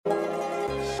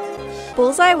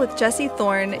Bullseye with Jesse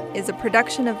Thorne is a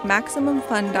production of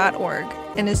MaximumFun.org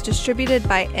and is distributed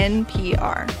by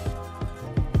NPR.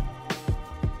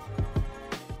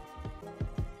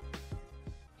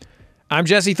 I'm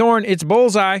Jesse Thorne. It's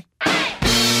Bullseye.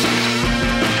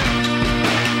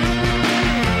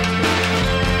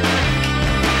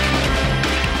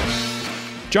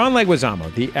 John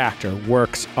Leguizamo, the actor,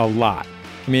 works a lot.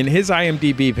 I mean, his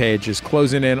IMDb page is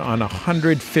closing in on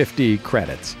 150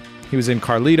 credits. He was in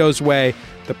Carlito's Way,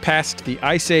 The Pest, the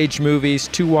Ice Age movies,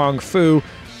 Tu Wong Fu,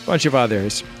 a bunch of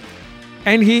others.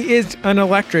 And he is an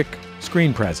electric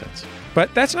screen presence.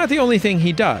 But that's not the only thing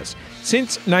he does.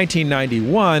 Since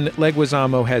 1991,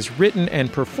 Leguizamo has written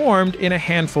and performed in a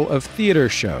handful of theater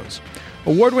shows.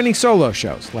 Award-winning solo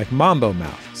shows like Mambo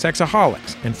Mouth,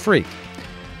 Sexaholics, and Freak.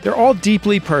 They're all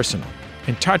deeply personal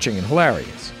and touching and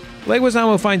hilarious.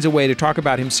 Leguizamo finds a way to talk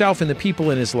about himself and the people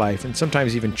in his life, and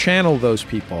sometimes even channel those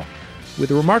people,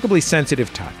 with a remarkably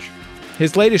sensitive touch.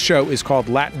 His latest show is called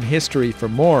Latin History for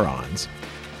Morons.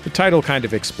 The title kind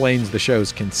of explains the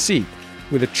show's conceit.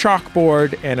 With a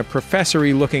chalkboard and a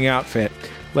professory-looking outfit,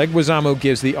 Leguizamo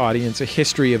gives the audience a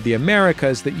history of the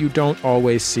Americas that you don't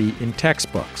always see in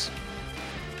textbooks.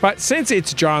 But since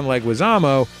it's John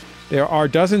Leguizamo, there are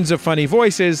dozens of funny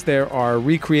voices, there are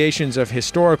recreations of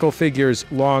historical figures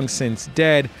long since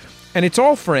dead, and it's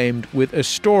all framed with a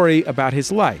story about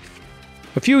his life.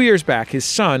 A few years back, his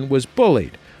son was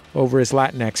bullied over his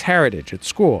Latinx heritage at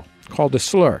school, called a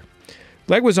slur.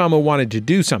 Leguizamo wanted to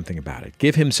do something about it,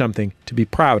 give him something to be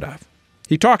proud of.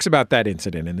 He talks about that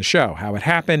incident in the show, how it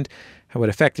happened, how it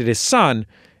affected his son,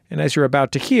 and as you're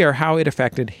about to hear, how it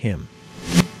affected him.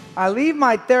 I leave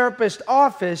my therapist's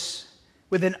office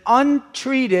with an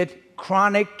untreated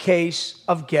chronic case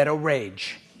of ghetto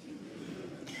rage.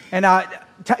 And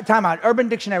time out, Urban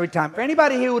Dictionary time. For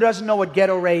anybody here who doesn't know what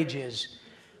ghetto rage is,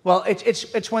 well,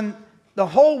 it's when the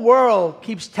whole world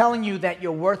keeps telling you that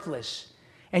you're worthless.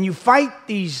 And you fight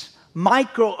these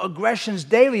microaggressions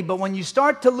daily, but when you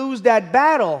start to lose that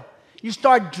battle, you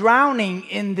start drowning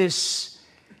in this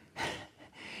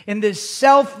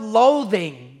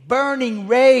self-loathing, burning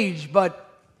rage. But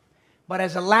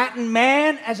as a Latin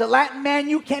man,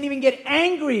 you can't even get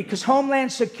angry because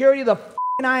Homeland Security, the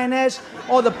INS,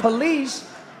 or the police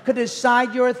could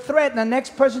decide you're a threat. And the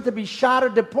next person to be shot or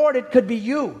deported could be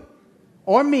you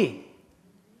or me.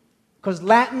 Because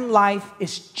Latin life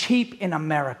is cheap in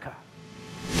America.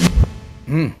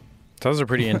 That was a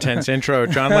pretty intense intro.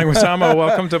 John Leguizamo,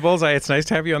 welcome to Bullseye. It's nice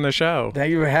to have you on the show. Thank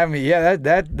you for having me. Yeah,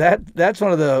 that's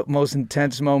one of the most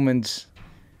intense moments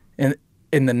in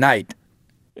the night.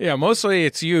 Yeah, mostly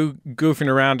it's you goofing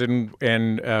around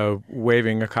and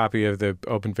waving a copy of the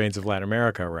Open Veins of Latin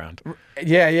America around.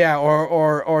 Yeah,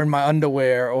 or in my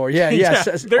underwear, or there's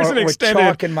an extended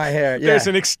chalk in my hair. Yeah. There's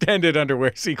an extended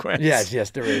underwear sequence.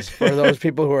 Yes, there is. For those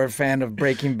people who are a fan of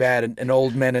Breaking Bad and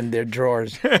old men in their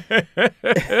drawers. But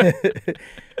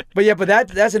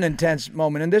that's an intense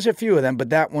moment, and there's a few of them. But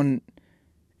that one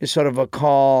is sort of a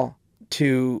call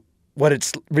to what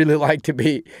it's really like to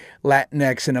be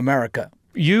Latinx in America.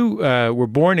 You were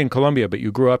born in Colombia, but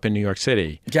you grew up in New York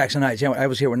City. Jackson Heights. Yeah, I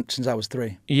was here since I was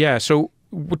 3. Yeah. So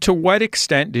to what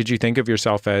extent did you think of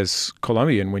yourself as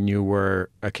Colombian when you were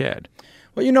a kid?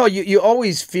 Well, you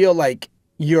always feel like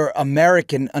you're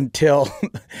American until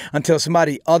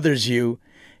somebody others you.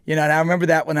 And I remember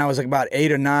that when I was like about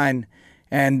 8 or 9,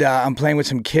 and I'm playing with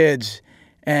some kids,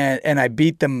 and I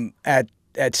beat them at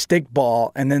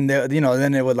stickball, and then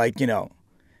they would like, why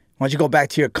don't you go back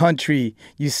to your country?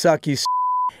 You suck,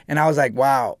 And I was like,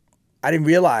 wow, I didn't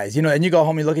realize, and you go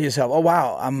home and you look at yourself, oh,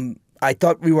 wow, I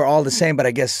thought we were all the same, but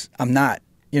I guess I'm not,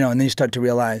 and then you start to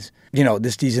realize,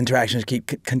 these interactions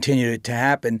continue to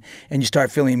happen, and you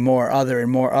start feeling more other,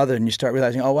 and you start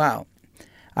realizing, oh, wow,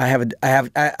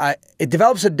 it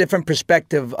develops a different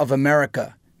perspective of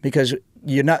America because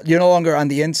you're no longer on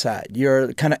the inside.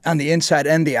 You're kind of on the inside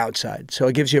and the outside. So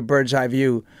it gives you a bird's eye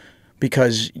view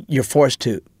because you're forced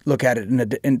to look at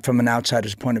it from an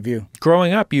outsider's point of view.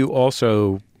 Growing up, you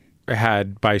also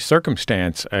had, by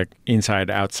circumstance, an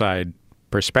inside-outside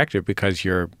perspective because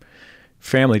your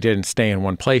family didn't stay in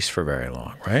one place for very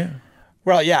long, right?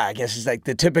 Well, yeah, I guess it's like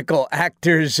the typical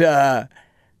actor's sort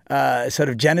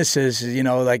of genesis,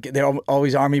 like they're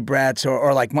always Army brats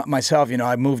or like myself,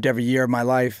 I moved every year of my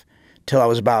life till I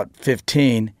was about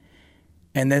 15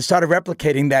 and then started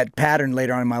replicating that pattern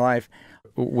later on in my life.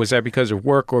 Was that because of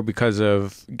work or because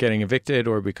of getting evicted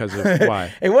or because of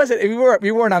why? It wasn't.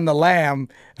 We weren't on the lam.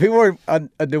 We weren't on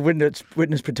the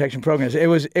witness protection programs. It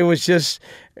was just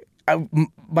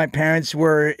my parents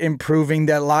were improving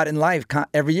their lot in life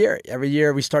every year. Every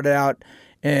year we started out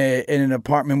in an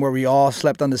apartment where we all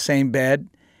slept on the same bed.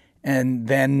 And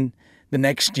then the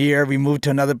next year we moved to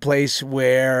another place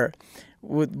where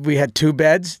we had 2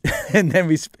 beds. And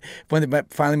then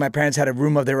finally my parents had a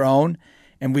room of their own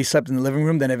and we slept in the living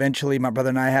room. Then eventually my brother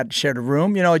and I had shared a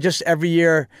room. You know, just every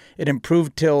year it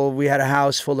improved till we had a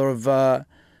house full of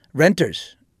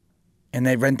renters. And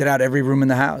they rented out every room in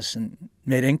the house and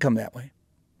made income that way.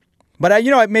 But,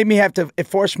 it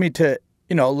forced me to,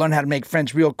 learn how to make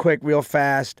friends real quick, real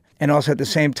fast. And also at the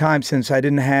same time, since I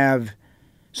didn't have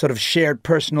sort of shared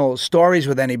personal stories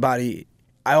with anybody,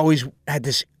 I always had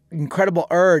this incredible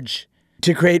urge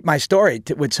to create my story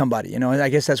with somebody. I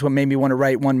guess that's what made me want to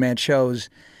write one-man shows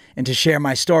and to share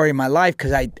my story, my life,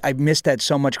 because I missed that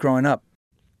so much growing up.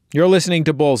 You're listening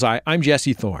to Bullseye. I'm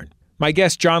Jesse Thorne. My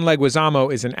guest, John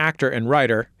Leguizamo, is an actor and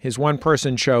writer. His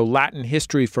one-person show, Latin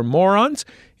History for Morons,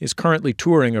 is currently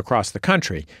touring across the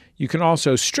country. You can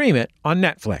also stream it on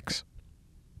Netflix.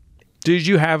 Did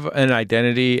you have an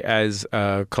identity as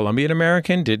a Colombian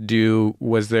American? Did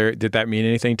that mean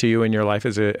anything to you in your life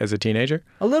as a teenager?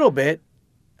 A little bit.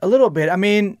 I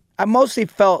mean, I mostly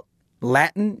felt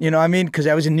Latin, because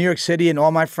I was in New York City and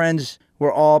all my friends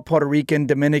were all Puerto Rican,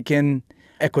 Dominican,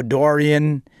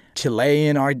 Ecuadorian,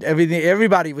 Chilean, everything.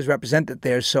 Everybody was represented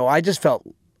there, so I just felt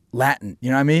Latin.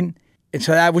 And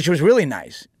so which was really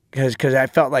nice because I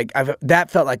felt like that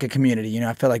felt like a community.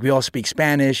 I felt like we all speak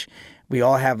Spanish. We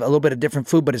all have a little bit of different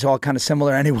food, but it's all kind of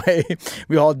similar anyway.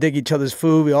 We all dig each other's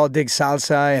food. We all dig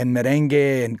salsa and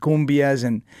merengue and cumbias,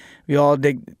 and we all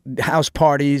dig house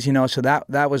parties. So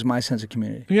that was my sense of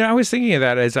community. I was thinking of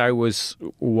that as I was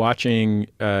watching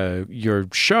your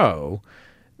show.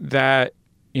 That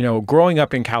growing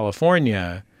up in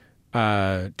California,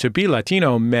 to be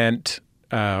Latino meant,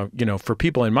 for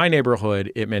people in my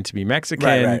neighborhood, it meant to be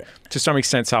Mexican, right. To some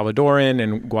extent Salvadoran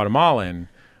and Guatemalan,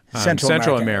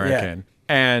 Central American.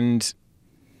 Yeah. And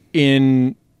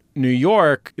in New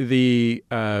York, the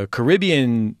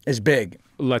Caribbean is big.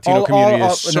 Latino community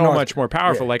is so much more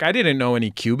powerful. Yeah. Like, I didn't know any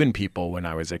Cuban people when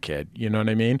I was a kid. You know what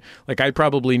I mean? Like, I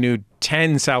probably knew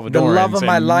 10 Salvadorans. The love of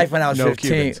my life when I was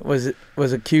 15 Cubans.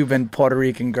 was a Cuban Puerto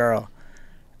Rican girl.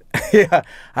 Yeah,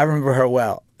 I remember her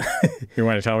well. You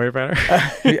want to tell me about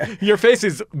her? Yeah. Your face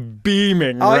is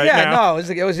beaming right now. No,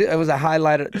 it was a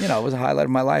highlight. It was a highlight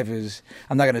of my life.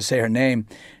 I'm not going to say her name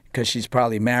because she's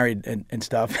probably married and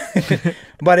stuff.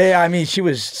 But she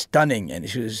was stunning, and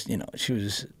she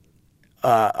was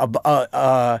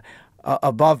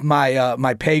above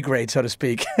my pay grade, so to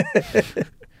speak.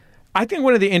 I think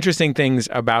one of the interesting things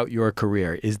about your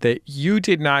career is that you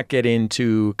did not get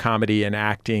into comedy and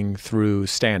acting through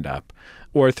stand-up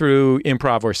or through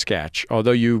improv or sketch,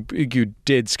 although you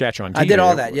did sketch on TV. I did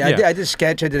all that. Yeah. I did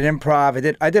sketch. I did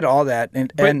improv. I did all that.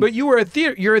 But you're a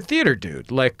theater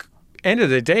dude. Like, end of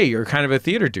the day, you're kind of a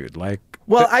theater dude. Like,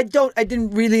 I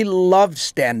didn't really love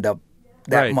stand-up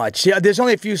that much. Yeah, there's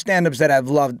only a few stand-ups that I've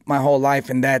loved my whole life,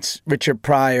 and that's Richard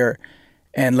Pryor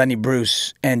and Lenny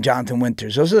Bruce and Jonathan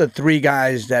Winters. Those are the 3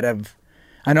 guys that have.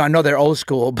 I know they're old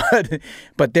school, but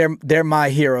they're my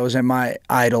heroes and my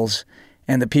idols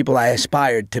and the people I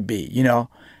aspired to be.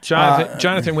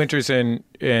 Jonathan Winters and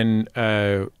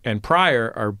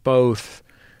Pryor are both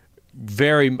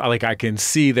very, like, I can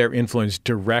see their influence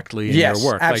directly in their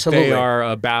work. Absolutely. Like, they are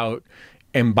about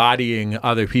embodying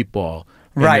other people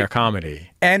in their comedy.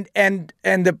 And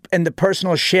the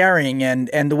personal sharing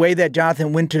and the way that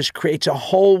Jonathan Winters creates a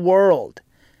whole world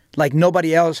like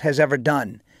nobody else has ever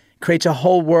done. Creates a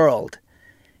whole world.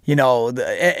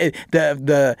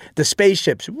 The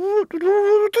spaceships. He'll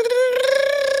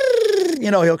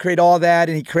create all that,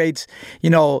 and he creates,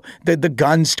 the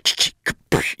guns.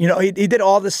 He did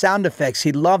all the sound effects.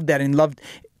 He loved that and loved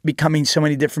becoming so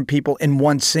many different people in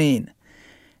one scene.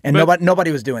 And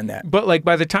nobody was doing that. But like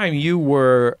by the time you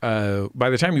were a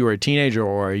teenager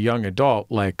or a young adult,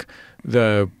 like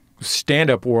the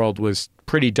stand-up world was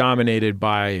pretty dominated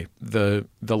by the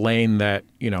lane that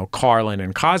Carlin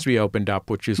and Cosby opened up,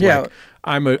 which is like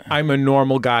I'm a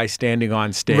normal guy standing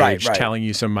on stage telling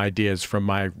you some ideas from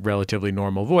my relatively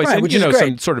normal voice, and which is great.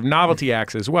 Some sort of novelty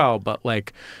acts as well, but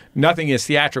like nothing as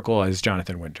theatrical as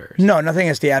Jonathan Winters. No, nothing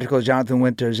as theatrical as Jonathan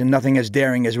Winters, and nothing as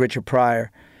daring as Richard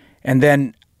Pryor. And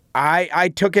then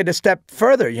I took it a step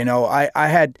further. I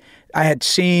had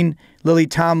seen Lily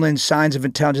Tomlin's Signs of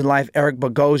Intelligent Life, Eric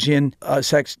Bogosian,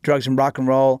 Sex, Drugs, and Rock and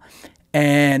Roll,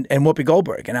 and Whoopi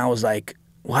Goldberg. And I was like,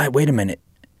 wait a minute.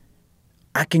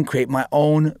 I can create my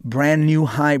own brand new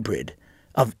hybrid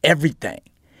of everything.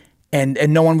 And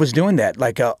no one was doing that.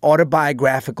 Like an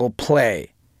autobiographical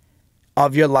play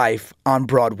of your life on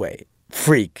Broadway.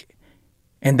 Freak.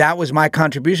 And that was my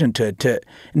contribution to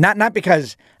not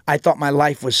because I thought my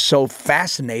life was so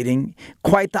fascinating.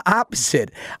 Quite the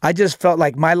opposite. I just felt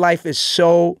like my life is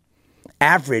so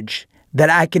average that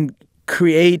I can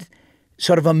create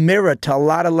sort of a mirror to a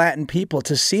lot of Latin people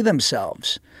to see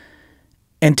themselves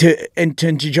and to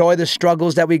enjoy the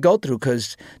struggles that we go through.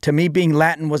 Because to me, being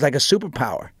Latin was like a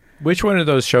superpower. Which one of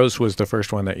those shows was the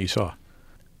first one that you saw?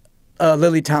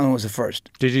 Lily Tomlin was the first.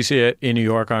 Did you see it in New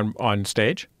York on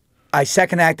stage? I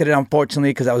second acted it,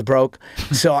 unfortunately, because I was broke.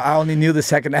 So I only knew the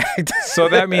second act. So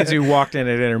that means you walked in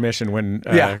at intermission when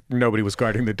nobody was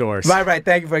guarding the doors. Right.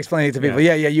 Thank you for explaining it to people.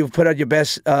 Yeah. You put out your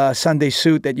best Sunday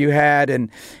suit that you had,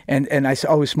 and I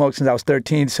always smoked since I was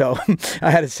 13. So I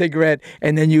had a cigarette,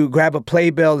 and then you grab a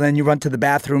playbill, and then you run to the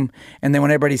bathroom, and then when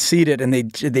everybody's seated and they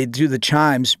do the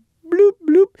chimes, bloop,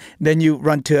 bloop, then you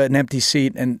run to an empty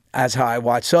seat, and that's how I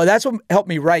watched. So that's what helped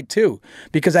me write, too,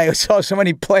 because I saw so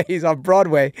many plays on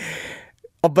Broadway,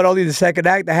 but only the second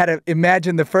act. I had to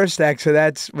imagine the first act, so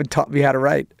that's what taught me how to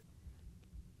write.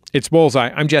 It's Bullseye.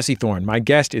 I'm Jesse Thorne. My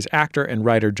guest is actor and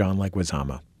writer John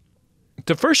Leguizamo.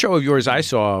 The first show of yours I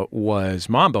saw was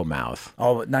Mambo Mouth.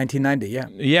 Oh, 1990, yeah.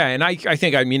 Yeah, and I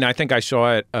think I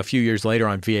saw it a few years later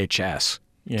on VHS.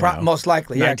 Most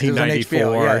likely, yeah, because it was on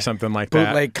 1994 HBO, or something like that.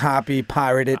 Bootleg copy,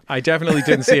 pirated. I definitely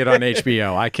didn't see it on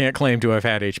HBO. I can't claim to have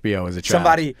had HBO as a child.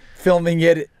 Somebody filming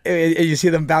it, you see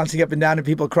them bouncing up and down and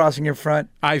people crossing in front.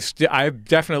 I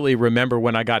definitely remember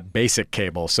when I got basic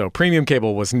cable, so premium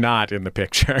cable was not in the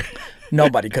picture.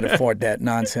 Nobody could afford that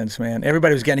nonsense, man.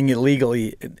 Everybody was getting it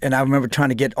illegally, and I remember trying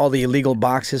to get all the illegal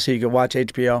boxes so you could watch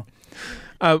HBO.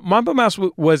 Mambo Mouse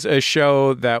was a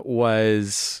show that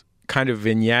was kind of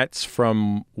vignettes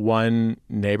from one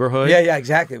neighborhood. Yeah,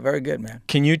 exactly. Very good, man.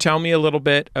 Can you tell me a little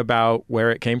bit about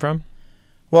where it came from?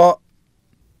 Well,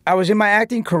 I was in my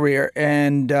acting career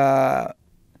and kind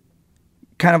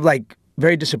of like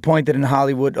very disappointed in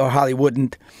Hollywood or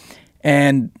Hollywoodened.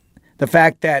 And the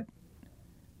fact that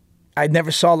I never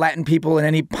saw Latin people in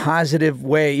any positive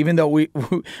way, even though we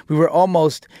were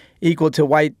almost equal to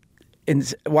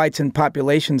whites in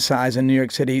population size in New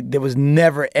York City. There was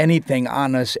never anything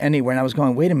on us anywhere. And I was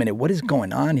going, wait a minute, what is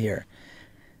going on here?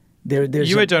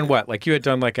 You had done what? Like you had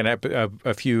done like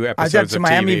a few episodes I did some of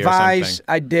TV Miami or Vice. something.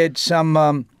 I did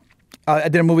some. I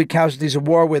did a movie, Casualties of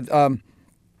War, with Sean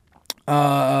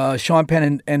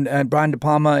Penn and Brian De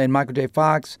Palma and Michael J.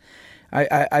 Fox.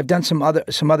 I've done some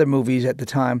other movies at the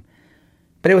time,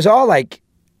 but it was all like,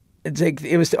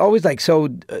 it was always like so.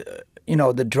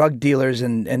 The drug dealers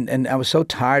and I was so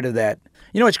tired of that.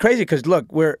 It's crazy because look,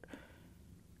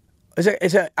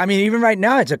 even right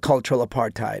now it's a cultural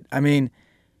apartheid. I mean,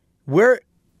 we're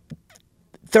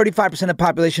 35% of the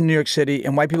population of New York City,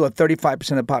 and white people are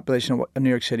 35% of the population of New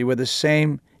York City. We're the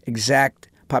same exact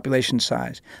population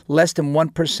size. Less than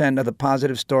 1% of the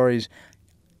positive stories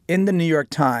in the New York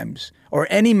Times or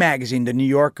any magazine, the New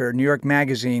Yorker, New York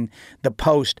Magazine, the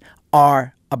Post,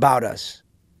 are about us.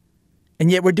 And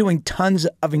yet we're doing tons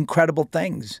of incredible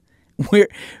things.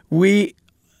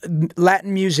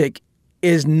 Latin music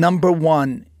is number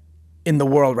one in the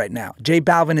world right now. J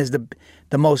Balvin is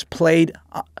the most played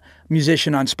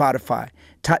musician on Spotify.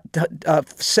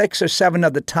 6 or 7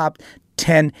 of the top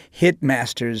 10 hit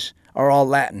masters are all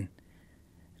Latin.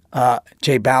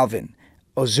 J Balvin,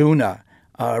 Ozuna,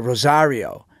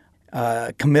 Rosario,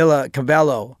 Camila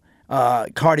Cabello,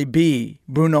 Cardi B,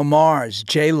 Bruno Mars,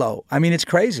 J-Lo. I mean, it's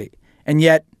crazy. And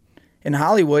yet, in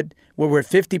Hollywood, where we're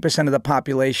 50% of the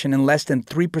population and less than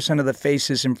 3% of the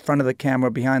faces in front of the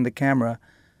camera, behind the camera,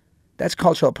 that's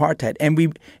cultural apartheid. And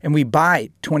we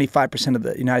buy 25% of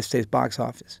the United States box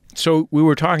office. So we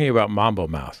were talking about Mambo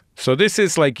Mouth. So this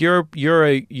is like you're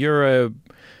a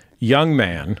young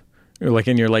man, like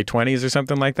in your late 20s or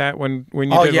something like that when you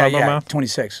did Mambo Mouth?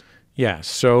 26. Yeah.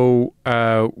 So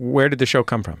where did the show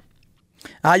come from?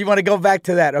 You want to go back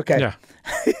to that? Okay. Yeah.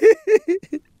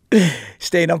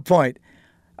 Staying on point.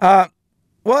 Well,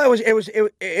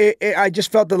 I just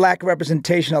felt the lack of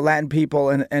representation of Latin people,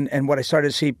 and what I started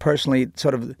to see personally,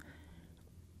 sort of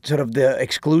the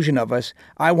exclusion of us.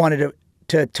 I wanted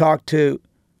to talk to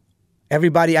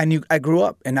everybody I knew. I grew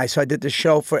up, so I did the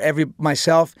show for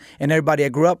myself and everybody I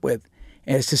grew up with,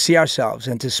 and it's to see ourselves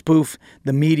and to spoof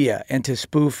the media and to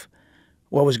spoof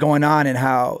what was going on and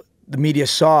how the media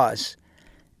saw us.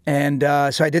 And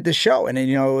so I did this show, and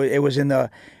it was in the.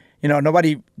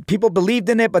 People believed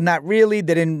in it, but not really.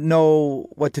 They didn't know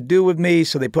what to do with me,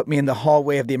 so they put me in the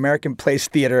hallway of the American Place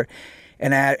Theater.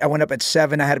 And I went up at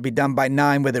 7. I had to be done by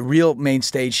 9, where the real main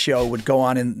stage show would go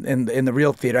on in the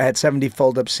real theater. I had 70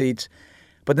 fold-up seats.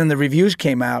 But then the reviews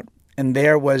came out, and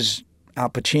there was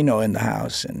Al Pacino in the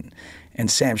house,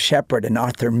 and Sam Shepard and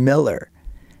Arthur Miller.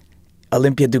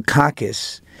 Olympia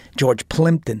Dukakis, George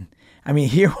Plimpton. I mean,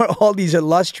 here were all these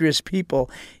illustrious people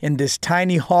in this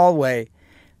tiny hallway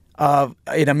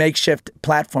in a makeshift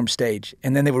platform stage.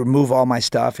 And then they would remove all my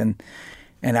stuff, and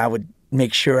I would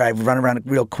make sure I run around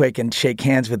real quick and shake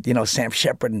hands with, Sam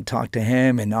Shepard and talk to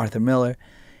him and Arthur Miller.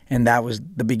 And that was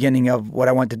the beginning of what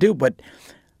I wanted to do. But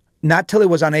not till it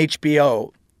was on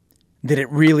HBO did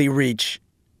it really reach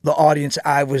the audience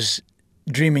I was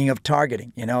dreaming of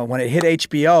targeting. When it hit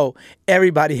HBO,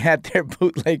 everybody had their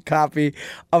bootleg copy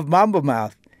of Mambo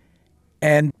Mouth.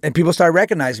 And people started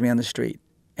recognizing me on the street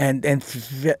and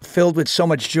filled with so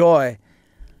much joy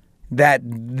that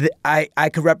I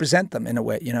could represent them in a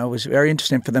way. It was very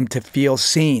interesting for them to feel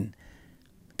seen.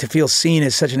 To feel seen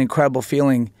is such an incredible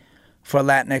feeling for a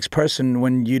Latinx person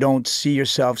when you don't see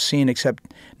yourself seen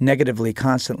except negatively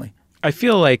constantly. I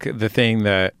feel like the thing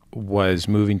that was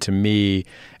moving to me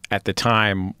at the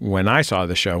time when I saw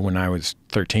the show, when I was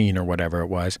 13 or whatever it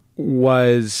was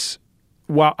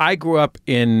while I grew up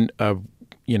in a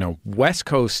West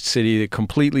Coast city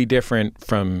completely different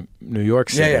from New York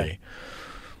City, Yeah.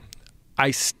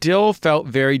 I still felt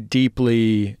very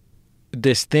deeply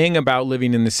this thing about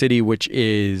living in the city, which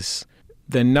is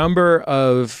the number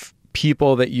of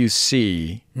people that you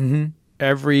see in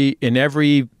every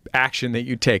action that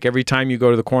you take. Every time you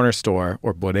go to the corner store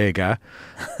or bodega,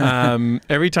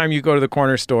 every time you go to the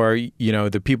corner store,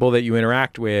 the people that you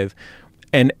interact with,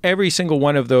 and every single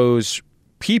one of those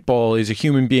people is a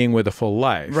human being with a full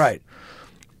life. Right.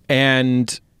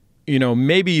 And,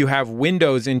 maybe you have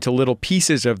windows into little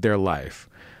pieces of their life.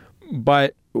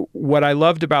 But what I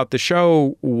loved about the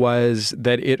show was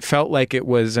that it felt like it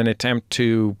was an attempt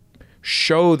to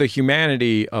show the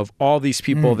humanity of all these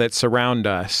people that surround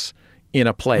us in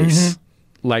a place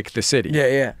like the city.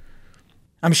 Yeah.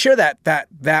 I'm sure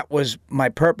that was my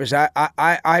purpose.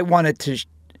 I wanted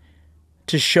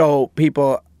to show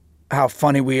people how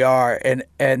funny we are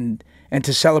and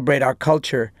to celebrate our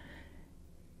culture.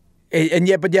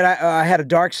 But yet I had a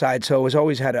dark side, so it was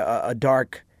always had a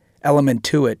dark element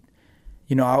to it.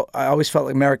 I always felt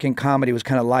like American comedy was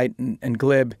kind of light and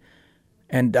glib,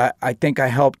 and I think I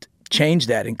helped change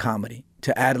that in comedy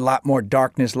to add a lot more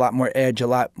darkness, a lot more edge, a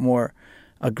lot more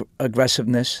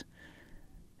aggressiveness,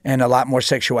 and a lot more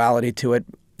sexuality to it.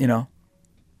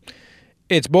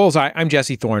 It's Bullseye. I'm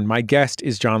Jesse Thorne. My guest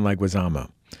is John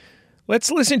Leguizamo.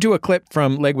 Let's listen to a clip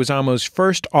from Leguizamo's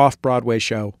first off-Broadway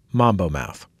show, Mambo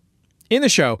Mouth. In the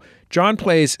show, John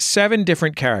plays 7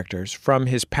 different characters from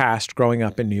his past growing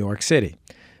up in New York City.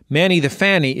 Manny the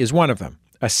Fanny is one of them,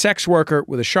 a sex worker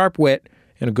with a sharp wit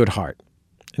and a good heart.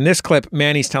 In this clip,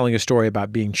 Manny's telling a story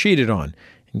about being cheated on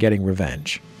and getting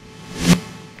revenge.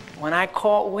 When I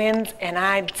caught wind and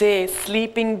I did,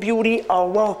 Sleeping Beauty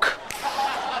awoke.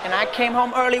 And I came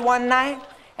home early one night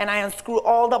and I unscrewed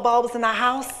all the bulbs in the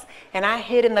house and I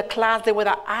hid in the closet with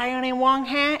an iron in one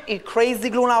hand y crazy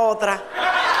glue en la otra.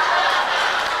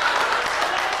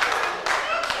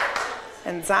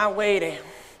 And I waited.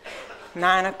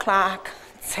 9 o'clock,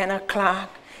 10 o'clock,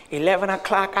 11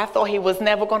 o'clock. I thought he was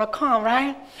never gonna come,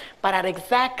 right? But at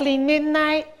exactly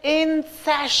midnight, in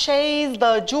sachets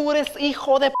the Judas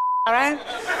hijo de right?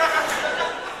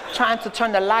 Trying to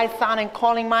turn the lights on and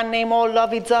calling my name all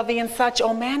lovey-dovey and such.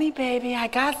 Oh, Manny, baby, I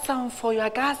got something for you. I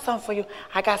got something for you.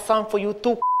 I got something for you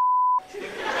too.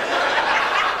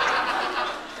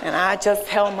 And I just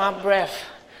held my breath,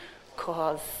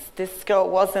 cause this girl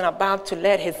wasn't about to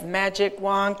let his magic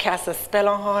wand cast a spell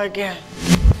on her again.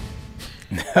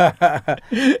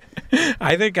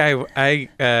 I think I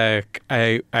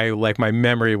like my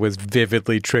memory was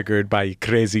vividly triggered by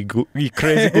crazy glue en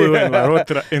la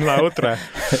otra.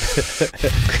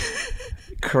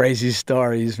 Crazy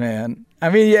stories, man. I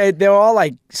mean, yeah, they were all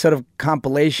like sort of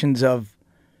compilations of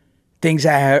things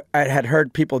I had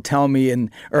heard people tell me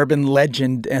in urban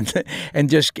legend, and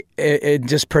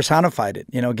just personified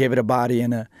it. Gave it a body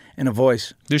and a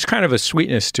voice. There's kind of a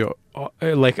sweetness to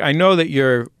it. Like I know that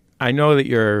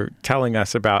you're telling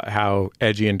us about how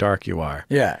edgy and dark you are.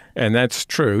 Yeah. And that's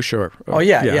true, sure. Oh,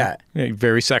 yeah.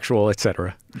 Very sexual,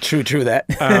 etc. True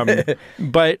that.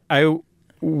 But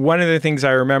one of the things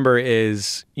I remember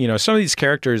is, some of these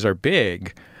characters are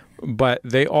big, but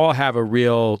they all have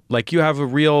you have a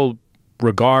real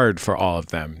regard for all of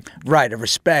them. Right, a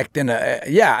respect. And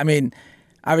I mean,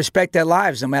 I respect their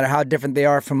lives, no matter how different they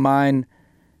are from mine.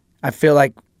 I feel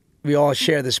like we all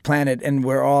share this planet and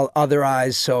we're all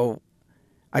otherized, so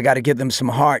I got to give them some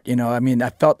heart, I mean,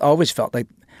 I always felt like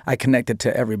I connected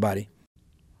to everybody.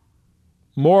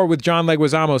 More with John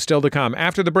Leguizamo still to come.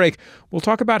 After the break, we'll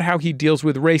talk about how he deals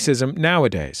with racism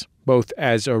nowadays, both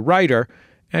as a writer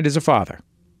and as a father.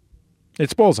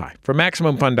 It's Bullseye from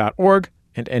MaximumFun.org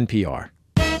and NPR.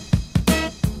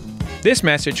 This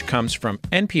message comes from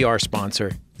NPR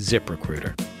sponsor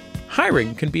ZipRecruiter.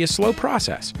 Hiring can be a slow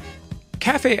process.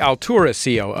 Cafe Altura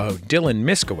COO Dylan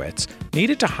Miskowitz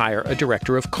needed to hire a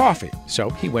director of coffee, so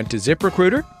he went to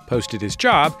ZipRecruiter, posted his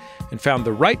job, and found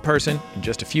the right person in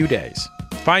just a few days.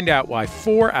 Find out why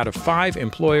 4 out of 5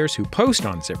 employers who post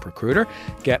on ZipRecruiter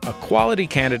get a quality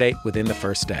candidate within the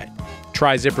first day.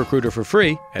 Try ZipRecruiter for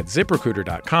free at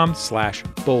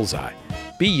ziprecruiter.com/bullseye.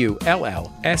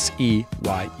 BULLSEYE.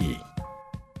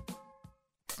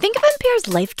 Think of NPR's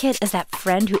Life Kit as that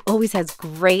friend who always has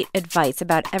great advice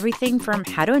about everything from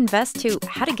how to invest to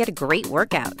how to get a great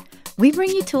workout. We bring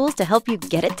you tools to help you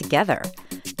get it together.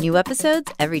 New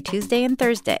episodes every Tuesday and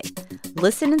Thursday.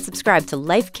 Listen and subscribe to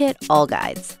Life Kit All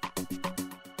Guides.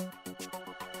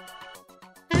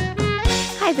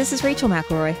 Hi, this is Rachel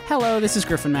McElroy. Hello, this is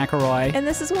Griffin McElroy. And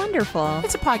this is wonderful.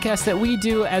 It's a podcast that we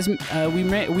do as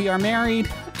we are married.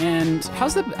 And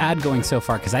how's the ad going so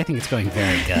far? Because I think it's going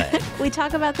very good. We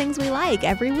talk about things we like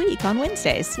every week on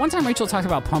Wednesdays. One time Rachel talked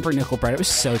about pumpernickel bread. It was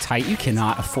so tight. You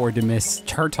cannot afford to miss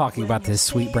her talking about this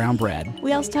sweet brown bread.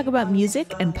 We also talk about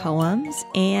music and poems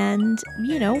and,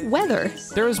 weather.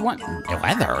 There was one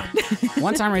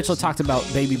time Rachel talked about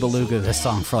Baby Beluga, the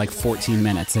song, for like 14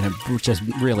 minutes, and it just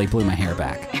really blew my hair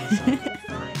back.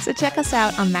 So check us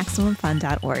out on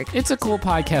MaximumFun.org. It's a cool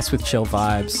podcast with chill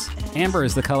vibes. Amber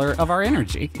is the color of our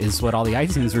energy, is what all the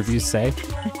iTunes reviews say.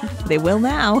 They will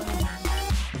now.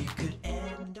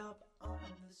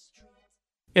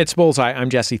 It's Bullseye. I'm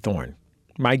Jesse Thorne.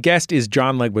 My guest is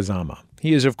John Leguizamo.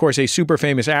 He is, of course, a super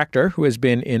famous actor who has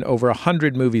been in over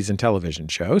 100 movies and television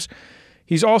shows.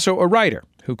 He's also a writer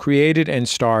who created and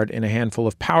starred in a handful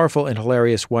of powerful and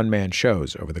hilarious one-man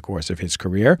shows over the course of his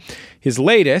career. His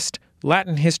latest,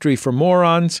 Latin History for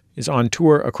Morons, is on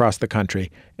tour across the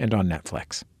country and on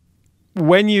Netflix.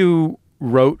 When you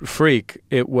wrote Freak,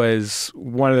 it was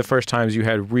one of the first times you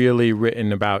had really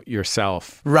written about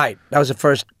yourself. Right. That was the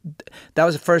first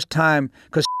time,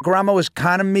 because Grandma was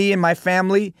kind of me and my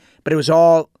family, but it was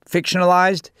all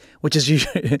fictionalized, which is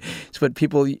it's what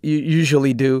people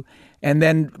usually do. And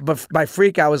then by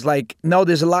Freak, I was like, no,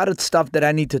 there's a lot of stuff that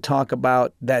I need to talk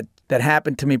about that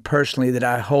happened to me personally that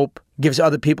I hope gives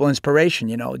other people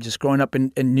inspiration, just growing up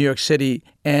in New York City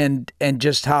and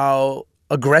just how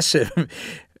aggressive,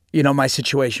 my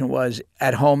situation was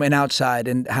at home and outside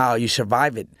and how you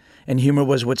survive it. And humor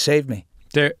was what saved me.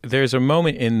 There's a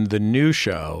moment in the new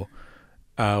show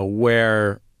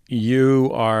where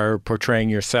you are portraying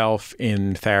yourself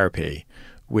in therapy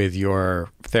with your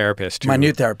therapist. My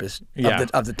new therapist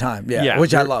of the time,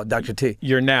 which I love, Dr. T.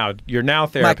 Your now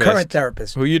therapist. My current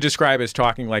therapist. Who you describe as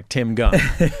talking like Tim Gunn.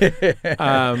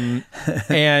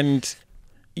 And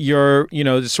you're,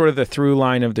 sort of the through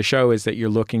line of the show is that you're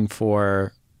looking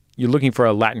for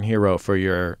a Latin hero for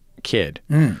your kid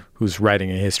who's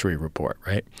writing a history report,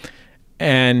 right?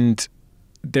 And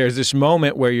there's this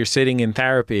moment where you're sitting in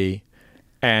therapy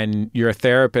and your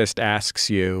therapist asks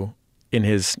you in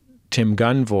his Tim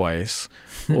Gunn voice,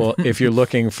 well, if you're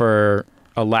looking for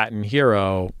a Latin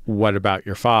hero, what about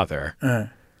your father?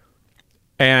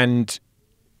 And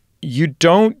you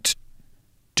don't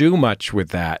do much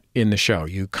with that in the show.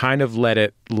 You kind of let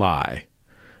it lie.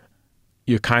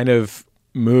 You kind of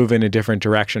move in a different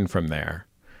direction from there.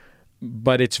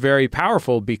 But it's very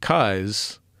powerful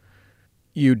because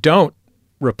you don't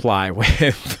reply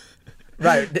with,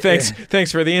 right.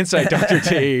 Thanks for the insight, Dr.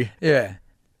 T. Yeah.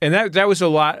 And that was a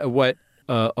lot of what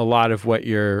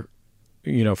your,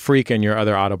 Freak and your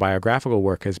other autobiographical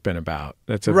work has been about.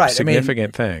 That's a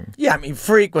significant thing. Yeah,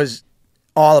 Freak was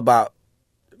all about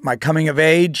my coming of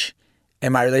age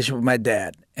and my relationship with my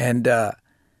dad. And I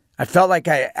felt like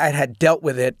I had dealt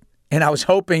with it, and I was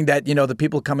hoping that, the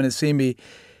people coming to see me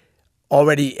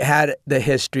already had the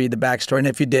history, the backstory. And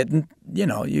if you didn't,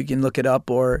 you can look it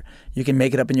up or you can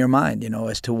make it up in your mind,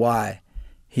 as to why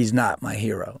he's not my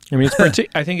hero. I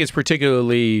think it's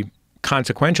particularly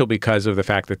consequential because of the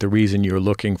fact that the reason you're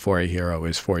looking for a hero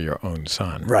is for your own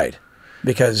son. Right.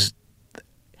 Because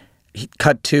he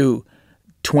cut to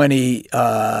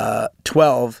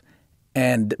 2012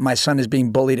 and my son is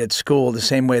being bullied at school the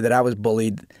same way that I was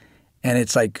bullied. And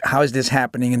it's like, how is this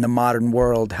happening in the modern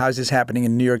world? How is this happening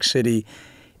in New York City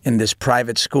in this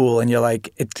private school? And you're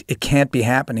like, it can't be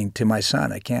happening to my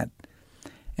son. I can't.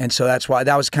 And so that's why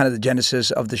that was kind of the genesis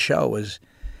of the show, was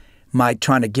my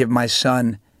trying to give my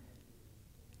son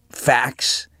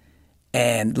facts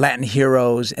and Latin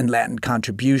heroes and Latin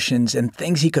contributions and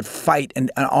things he could fight and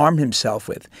arm himself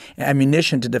with,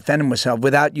 ammunition to defend himself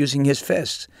without using his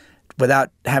fists,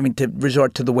 without having to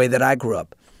resort to the way that I grew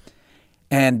up.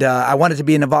 And I wanted to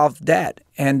be an involved dad.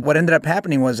 And what ended up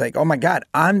happening was like, oh my God,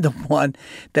 I'm the one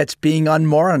that's being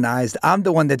unmoronized. I'm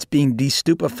the one that's being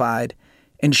destupefied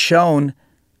and shown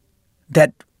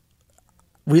that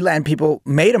we Latin people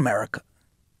made America.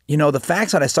 You know, the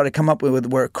facts that I started coming up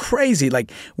with were crazy.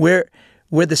 Like we're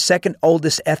the second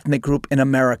oldest ethnic group in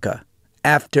America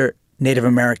after Native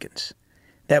Americans.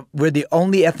 That we're the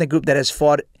only ethnic group that has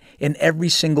fought in every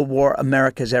single war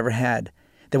America's ever had.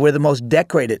 That we're the most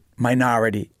decorated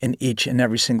minority in each and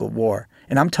every single war.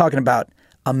 And I'm talking about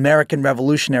American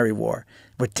Revolutionary War,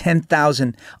 where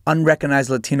 10,000 unrecognized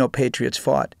Latino patriots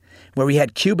fought, where we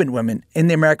had Cuban women in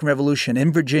the American Revolution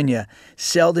in Virginia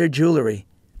sell their jewelry,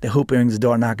 the hoop earrings, the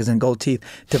door knockers, and gold teeth,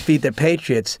 to feed their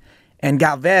patriots. And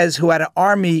Galvez, who had an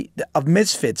army of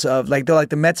misfits, they're like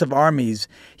the Mets of armies.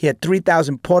 He had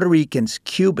 3,000 Puerto Ricans,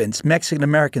 Cubans, Mexican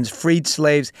Americans, freed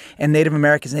slaves, and Native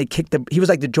Americans. And he was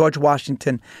like the George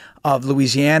Washington of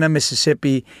Louisiana,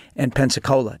 Mississippi, and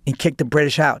Pensacola. He kicked the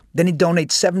British out. Then he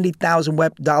donated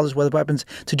 $70,000 worth of weapons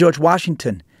to George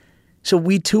Washington. So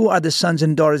we too are the sons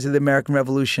and daughters of the American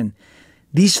Revolution.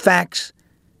 These facts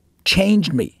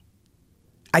changed me.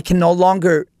 I can no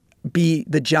longer be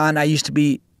the John I used to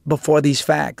be before these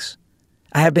facts.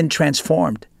 I have been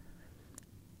transformed.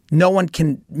 No one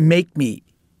can make me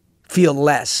feel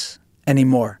less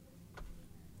anymore.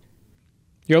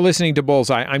 You're listening to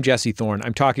Bullseye. I'm Jesse Thorne.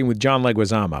 I'm talking with John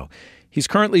Leguizamo. He's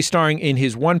currently starring in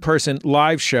his one-person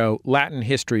live show, Latin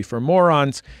History for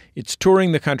Morons. It's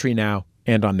touring the country now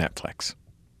and on Netflix.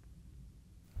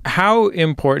 How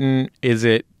important is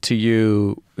it to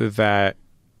you that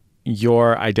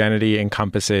your identity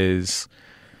encompasses,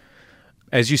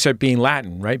 as you said, being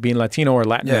Latin, right? Being Latino or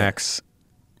Latinx,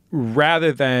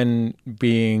 rather than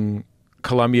being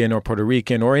Colombian or Puerto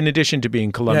Rican, or in addition to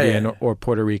being Colombian or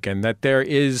Puerto Rican, that there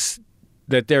is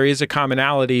a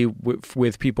commonality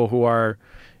with people who are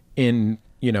in,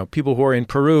 people who are in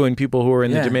Peru and people who are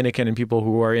in the Dominican and people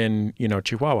who are in,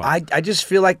 Chihuahua. I just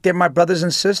feel like they're my brothers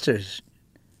and sisters.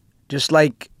 Just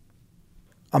like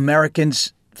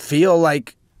Americans feel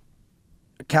like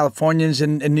Californians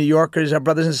and New Yorkers are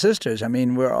brothers and sisters. I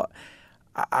mean,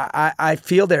 I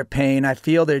feel their pain. I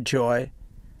feel their joy.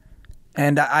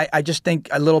 And I just think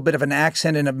a little bit of an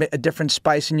accent and a different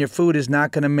spice in your food is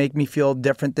not going to make me feel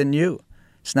different than you.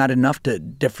 It's not enough to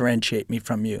differentiate me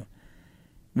from you.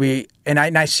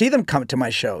 I see them come to my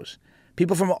shows.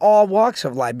 People from all walks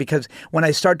of life, because when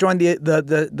I start drawing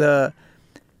the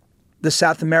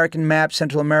South American map,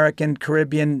 Central American,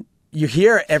 Caribbean, you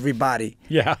hear everybody.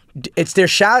 Yeah. It's their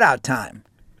shout-out time.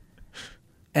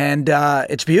 And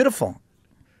it's beautiful.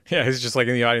 Yeah, it's just like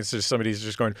in the audience, there's somebody's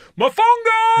just going, Mofongo!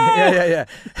 Yeah.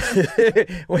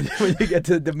 when you get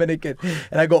to the Dominican,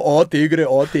 and I go, oh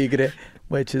tigre,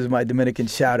 which is my Dominican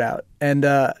shout-out. And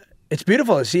it's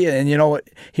beautiful to see it. And you know what?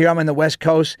 Here I'm in the West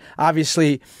Coast.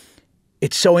 Obviously,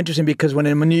 it's so interesting because when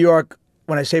I'm in New York,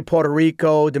 when I say Puerto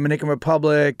Rico, Dominican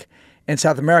Republic, and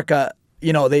South America,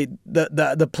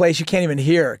 the place you can't even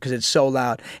hear because it's so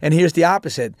loud. And here's the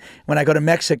opposite. When I go to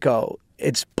Mexico,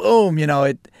 it's boom,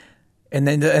 and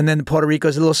then Puerto Rico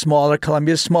is a little smaller,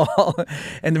 Colombia's small,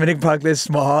 and Dominican Republic is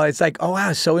small. It's like, oh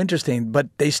wow, so interesting. But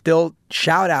they still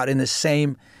shout out in the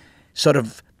same sort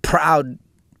of proud,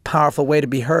 powerful way to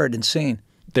be heard and seen.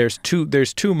 There's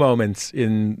two moments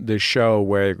in the show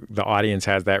where the audience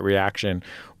has that reaction.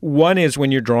 One is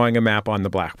when you're drawing a map on the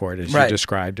blackboard, as you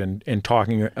described, and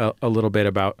talking a little bit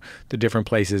about the different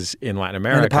places in Latin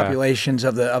America. And the populations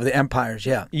of the empires,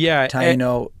 Yeah.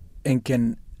 Taino,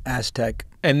 Incan, Aztec.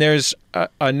 And there's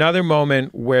another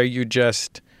moment where you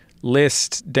just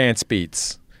list dance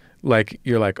beats. Like,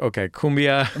 you're like, okay,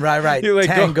 cumbia. Right. You like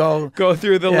tango. Go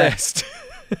through the list.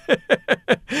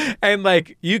 And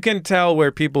like you can tell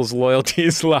where people's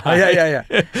loyalties lie. Yeah.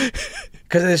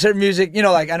 Because there's certain music,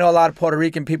 like I know a lot of Puerto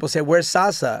Rican people say, "Where's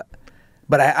salsa?"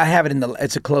 But I have it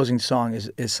it's a closing song is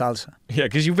salsa. Yeah,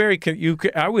 because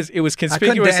it was conspicuous I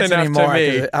couldn't dance enough anymore,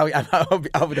 to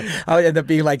me. I would end up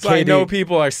being like So KD. I know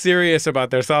people are serious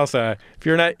about their salsa.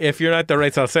 If you're not the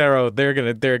right salsero, they're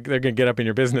gonna get up in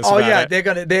your business. Oh about yeah,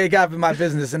 it. they got up in my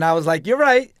business, and I was like, "You're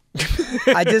right."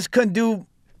 I just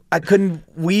I couldn't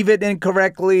weave it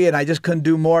incorrectly, and I just couldn't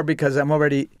do more because I'm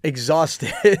already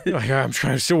exhausted. I'm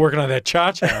still working on that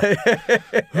cha-cha.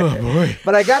 Oh, boy.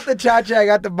 But I got the cha-cha, I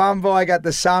got the mambo, I got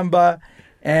the samba,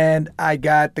 and I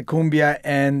got the cumbia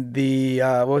and the,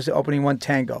 what was the opening one?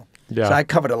 Tango. Yeah. So I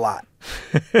covered a lot.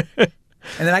 And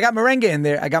then I got merengue in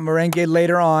there. I got merengue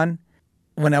later on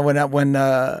when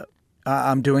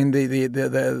I'm doing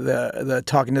the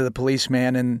talking to the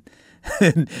policeman and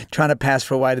trying to pass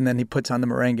for white, and then he puts on the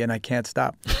merengue, and I can't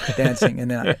stop dancing,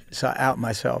 and then so I out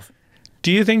myself.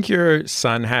 Do you think your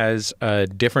son has a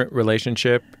different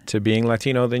relationship to being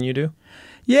Latino than you do?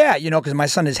 Yeah, because my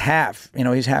son is half.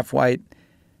 He's half white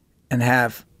and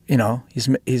half. He's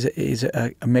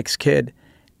a mixed kid,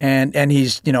 and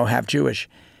he's half Jewish.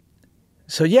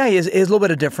 So yeah, he is a little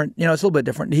bit different. It's a little bit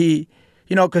different. He,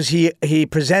 because he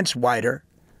presents whiter.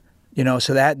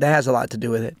 So that has a lot to do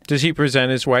with it. Does he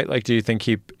present as white? Like, do you think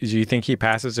he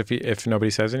passes if nobody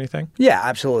says anything? Yeah,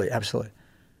 absolutely.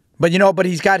 But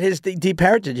he's got his deep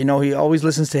heritage. He always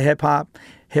listens to hip hop.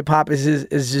 Hip hop is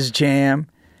his jam.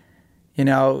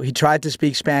 He tried to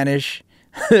speak Spanish.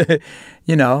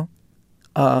 He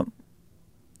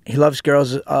loves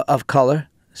girls of color,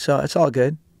 so it's all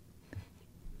good.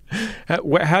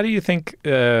 How do you think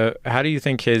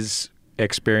his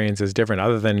experience is different,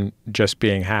 other than just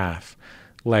being half?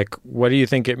 Like, what do you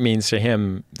think it means to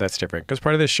him that's different? Because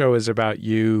part of this show is about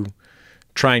you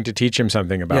trying to teach him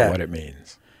something about what it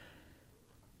means.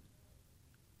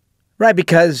 Right,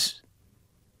 because,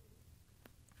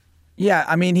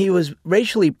 he was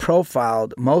racially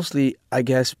profiled mostly, I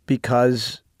guess,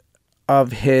 because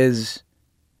of his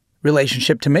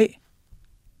relationship to me.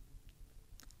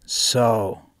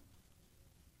 So,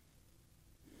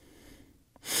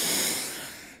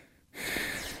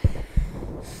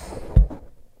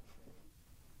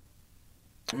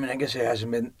 I guess it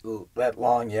hasn't been that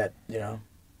long yet,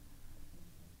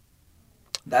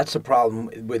 That's the problem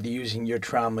with using your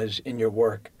traumas in your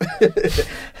work.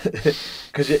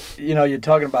 Because, you're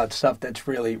talking about stuff that's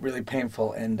really, really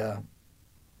painful. And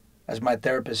as my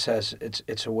therapist says,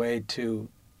 it's a way to...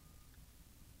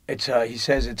 he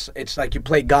says it's like you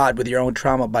play God with your own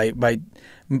trauma by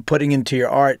putting into your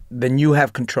art. Then you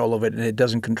have control of it, and it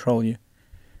doesn't control you.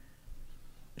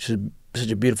 Which is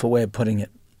such a beautiful way of putting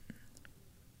it.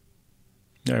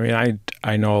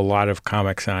 I know a lot of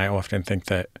comics, and I often think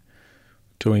that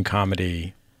doing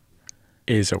comedy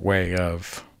is a way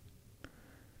of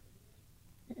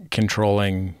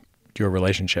controlling your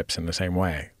relationships in the same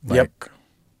way. Yep.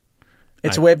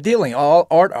 It's a way of dealing. All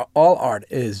art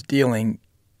is dealing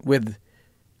with.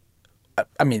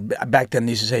 Back then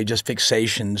they used to say just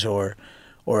fixations or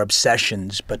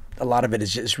obsessions, but a lot of it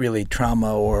is just really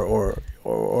trauma or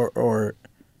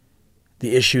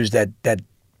the issues that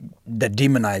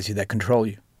demonize you, that control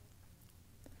you.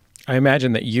 I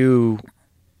imagine that you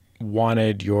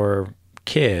wanted your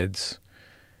kids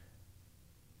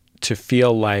to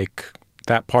feel like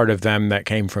that part of them that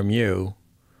came from you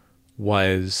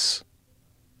was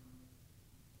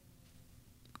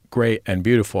great and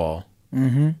beautiful,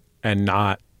 and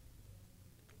not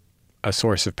a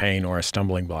source of pain or a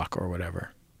stumbling block or whatever.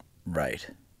 Right.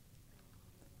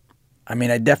 I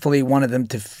definitely wanted them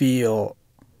to feel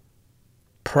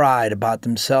pride about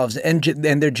themselves and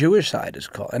their Jewish side is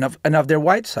called, and of their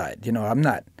white side.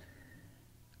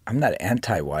 I'm not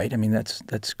anti-white.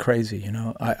 That's crazy.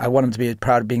 I want them to be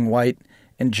proud of being white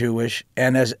and Jewish,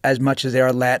 and as much as they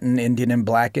are Latin, Indian, and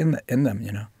Black in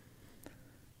them.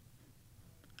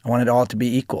 I want it all to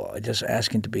be equal. Just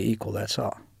asking to be equal. That's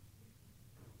all.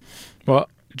 Well,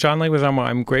 John Leguizamo,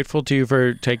 I'm grateful to you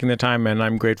for taking the time, and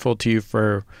I'm grateful to you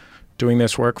for doing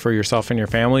this work for yourself and your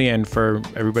family and for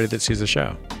everybody that sees the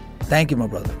show. Thank you, my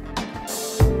brother.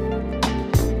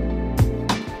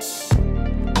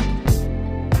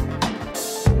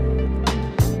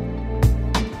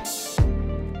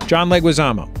 John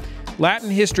Leguizamo. Latin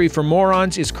History for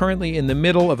Morons is currently in the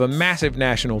middle of a massive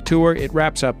national tour. It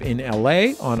wraps up in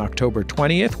LA on October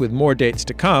 20th with more dates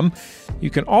to come.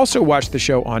 You can also watch the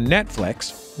show on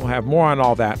Netflix. We'll have more on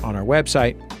all that on our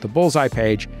website, the Bullseye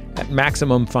page at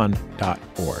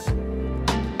MaximumFun.org.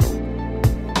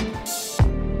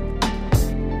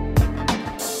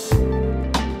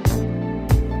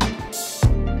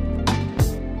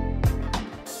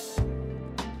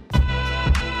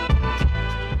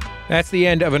 That's the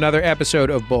end of another episode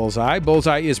of Bullseye.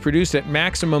 Bullseye is produced at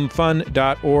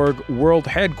MaximumFun.org World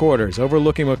Headquarters,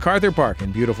 overlooking MacArthur Park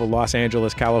in beautiful Los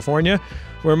Angeles, California,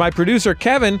 where my producer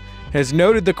Kevin has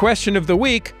noted the question of the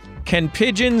week: can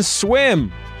pigeons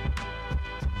swim?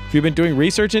 Have you been doing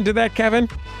research into that, Kevin?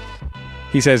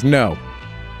 He says no.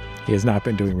 He has not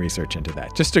been doing research into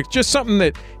that. Just something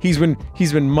that he's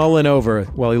been mulling over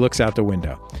while he looks out the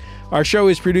window. Our show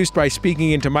is produced by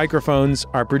Speaking Into Microphones.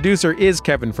 Our producer is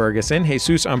Kevin Ferguson.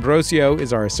 Jesus Ambrosio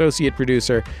is our associate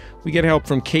producer. We get help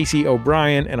from Casey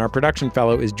O'Brien, and our production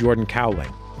fellow is Jordan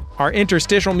Cowling. Our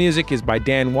interstitial music is by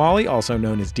Dan Wally, also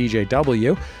known as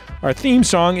DJW. Our theme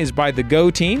song is by the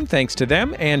Go Team. Thanks to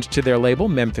them and to their label,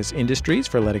 Memphis Industries,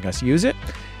 for letting us use it.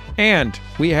 And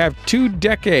we have 2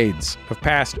 decades of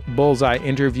past Bullseye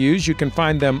interviews. You can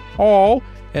find them all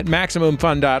at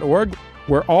MaximumFun.org.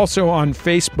 We're also on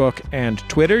Facebook and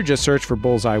Twitter. Just search for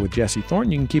Bullseye with Jesse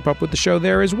Thorne. You can keep up with the show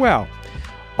there as well.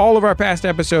 All of our past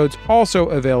episodes also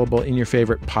available in your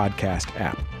favorite podcast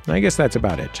app. And I guess that's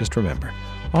about it. Just remember,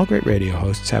 all great radio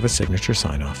hosts have a signature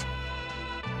sign-off.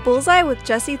 Bullseye with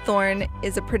Jesse Thorne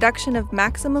is a production of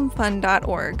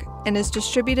MaximumFun.org and is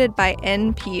distributed by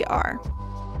NPR.